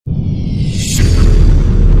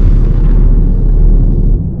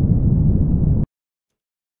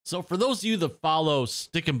So for those of you that follow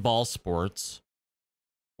stick and ball sports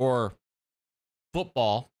or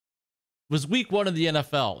football, it was week 1 of the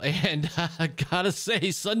NFL. And I gotta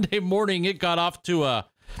say, Sunday morning, it got off to a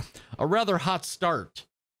rather hot start.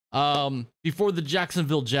 Before the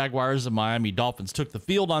Jacksonville Jaguars and Miami Dolphins took the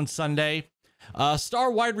field on Sunday,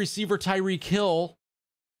 star wide receiver Tyreek Hill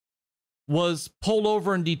was pulled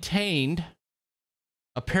over and detained,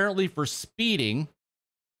 apparently for speeding.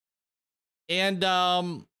 And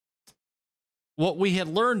what we had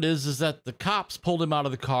learned is that the cops pulled him out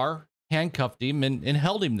of the car, handcuffed him, and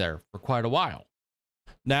held him there for quite a while.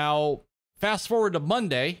 Now, fast forward to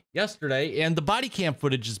Monday, yesterday, and the body cam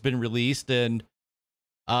footage has been released, and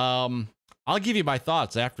I'll give you my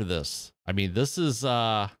thoughts after this. I mean, this is,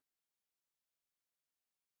 yeah.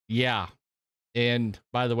 And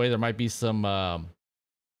by the way, there might be some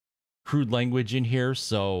crude language in here,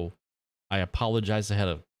 so I apologize ahead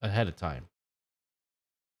of time.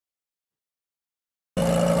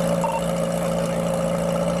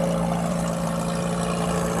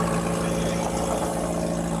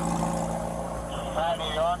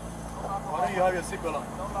 Why don't you have your seatbelt on?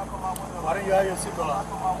 Why don't you have your seatbelt on?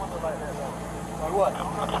 Like what?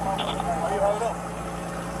 Why do you have it up?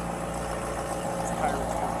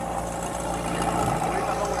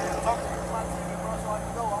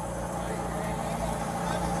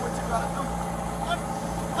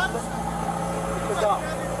 Put it down.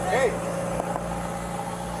 Hey!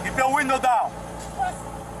 Keep your window down.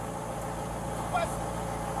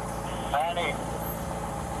 Annie.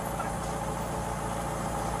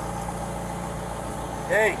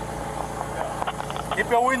 Hey, keep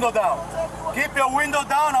your window down. Keep your window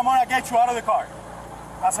down, I'm gonna get you out of the car.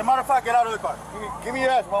 As a matter of fact, get out of the car. Give me your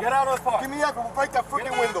ass, Mom. Get out of the car. Give me your ass, we'll break that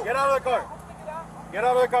freaking window. Get out of the car. Get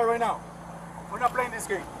out of the car right now. We're not playing this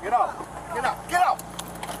game. Get out. Get out. Get out.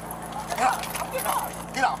 Get out. Get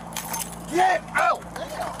out. Get out. Get out.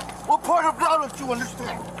 What part of that don't you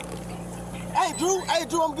understand? Hey, Drew, I'm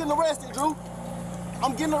getting arrested, Drew.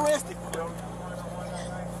 I'm getting arrested.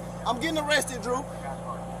 I'm getting arrested, Drew.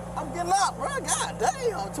 I'm getting out, bro. God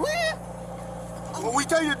damn, twin. When we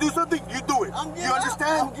tell you to do something, you do it. You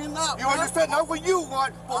understand? I'm getting out. You understand? Not what you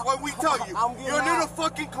want, but what we tell you. You're a little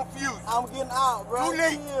fucking confused. I'm getting out, bro. Too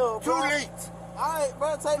late. Chill, Too late. All right,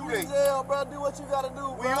 bro. Take me to jail, bro. Do what you gotta do,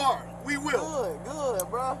 bro. We are. We will. Good,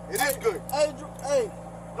 bro. It is good. Hey, Drew. Hey.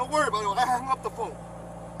 Don't worry about it. I hung up the phone.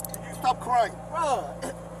 You stop crying. Bro.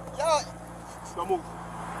 Y'all. Don't move.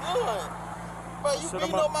 Good. Bro, you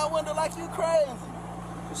beating on my window like you crazy.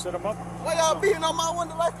 Just set him up. Why y'all beating on my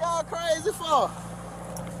window like y'all crazy for?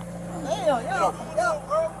 Damn, yo,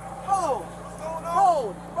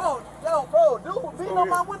 bro, dude beating on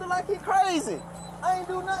my window like he crazy. I ain't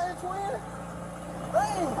do nothing, twin.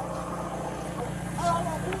 Damn.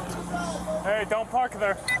 Hey, don't park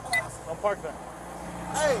there. Don't park there.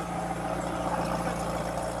 Hey.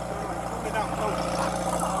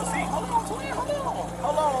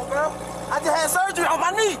 Hold on, bro. I just had surgery on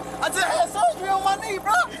my knee. I just had surgery on my knee,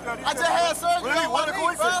 bro. I just had surgery on my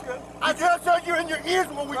knee, bro. I just had surgery in your ears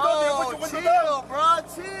when we go there with your window down.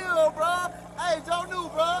 Chill, bro. Hey, Joe New,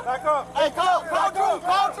 bro. Back up. Hey, call Drew. Hey,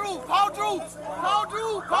 call Drew, bro. Call Drew,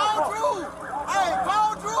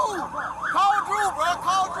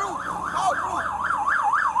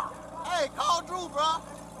 Hey, call Drew, bro.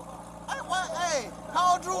 Hey, what? Hey,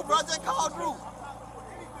 call Drew, bro. Just call Drew.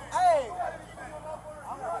 Hey.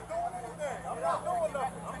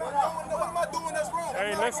 What am I doing that's wrong?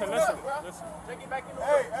 Hey, listen. Hey,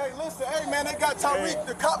 listen. Hey, man, they got Tyreek.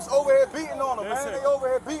 The cops over here beating on him, man. They over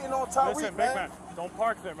here beating on Tyreek, Listen, man. big man, don't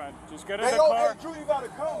park there, man. Just get in Hey, the yo, car. hey, Drew, you gotta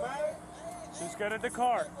come, man. Just get in the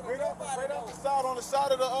car. Straight up the side, on the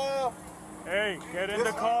side of the, Hey, get in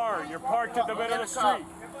the car. You're parked in the middle of the street.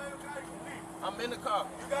 I'm in the car.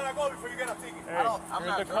 You gotta go before you get a ticket. Hey, I'm you're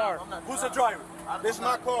not in the car. Who's the driver? This is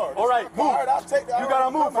my car. All right, move. I'll take that. You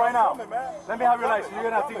gotta move right now. man. Let me have your license. You're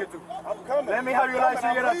gonna ticket too. I'm coming. Let me have your license.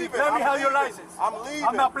 You're gonna ticket. Let me have your license. I'm leaving.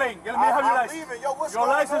 I'm not playing. Let me have your license. leaving. Yo, what's Your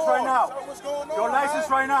going license on? right now. Sir, what's going on, Your license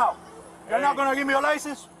right now. You're not gonna give me your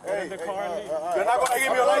license? Get in the car and leave. You're not gonna give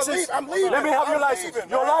me your license? I'm leaving. Let me have your license.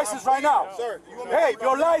 Your license right now. Sir, you want me Hey,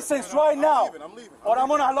 your license right now. I'm leaving. Or I'm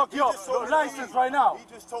gonna lock you up. Your license right now. He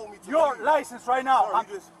just told me to Your leave. license right now. Sir,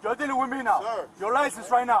 he just- You're dealing with me now. Sir. Your license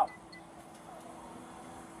right now.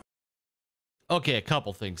 Okay, a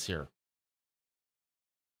couple things here.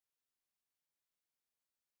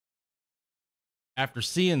 After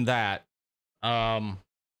seeing that,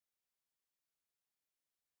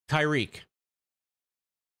 Tyreek,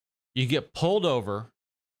 you get pulled over,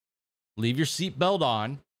 leave your seatbelt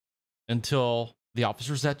on until the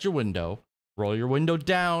officer's at your window, roll your window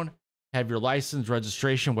down, have your license,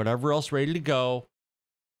 registration, whatever else ready to go.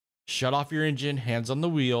 Shut off your engine, hands on the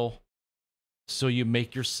wheel, so you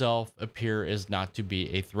make yourself appear as not to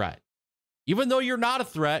be a threat. Even though you're not a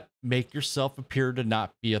threat, make yourself appear to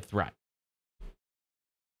not be a threat.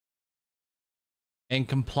 And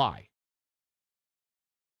comply.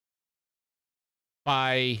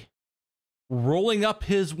 By rolling up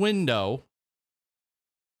his window,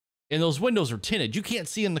 and those windows are tinted. You can't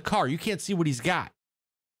see in the car. You can't see what he's got.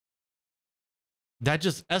 That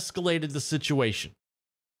just escalated the situation.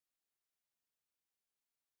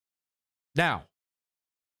 Now,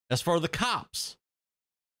 as for the cops,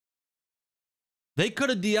 they could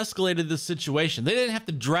have de-escalated this situation. They didn't have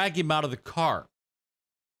to drag him out of the car.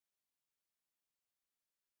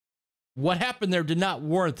 What happened there did not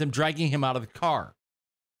warrant them dragging him out of the car,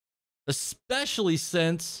 especially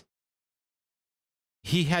since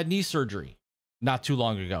he had knee surgery not too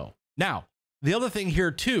long ago. Now, the other thing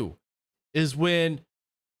here too is when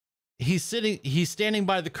he's standing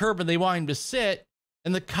by the curb and they want him to sit,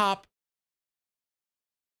 and the cop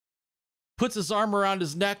puts his arm around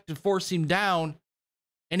his neck to force him down,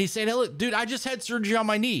 and he's saying, "Hey, look, dude, I just had surgery on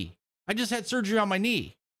my knee. I just had surgery on my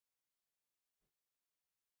knee."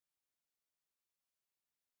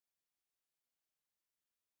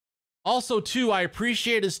 Also, too, I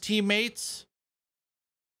appreciate his teammates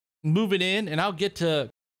moving in, and I'll get to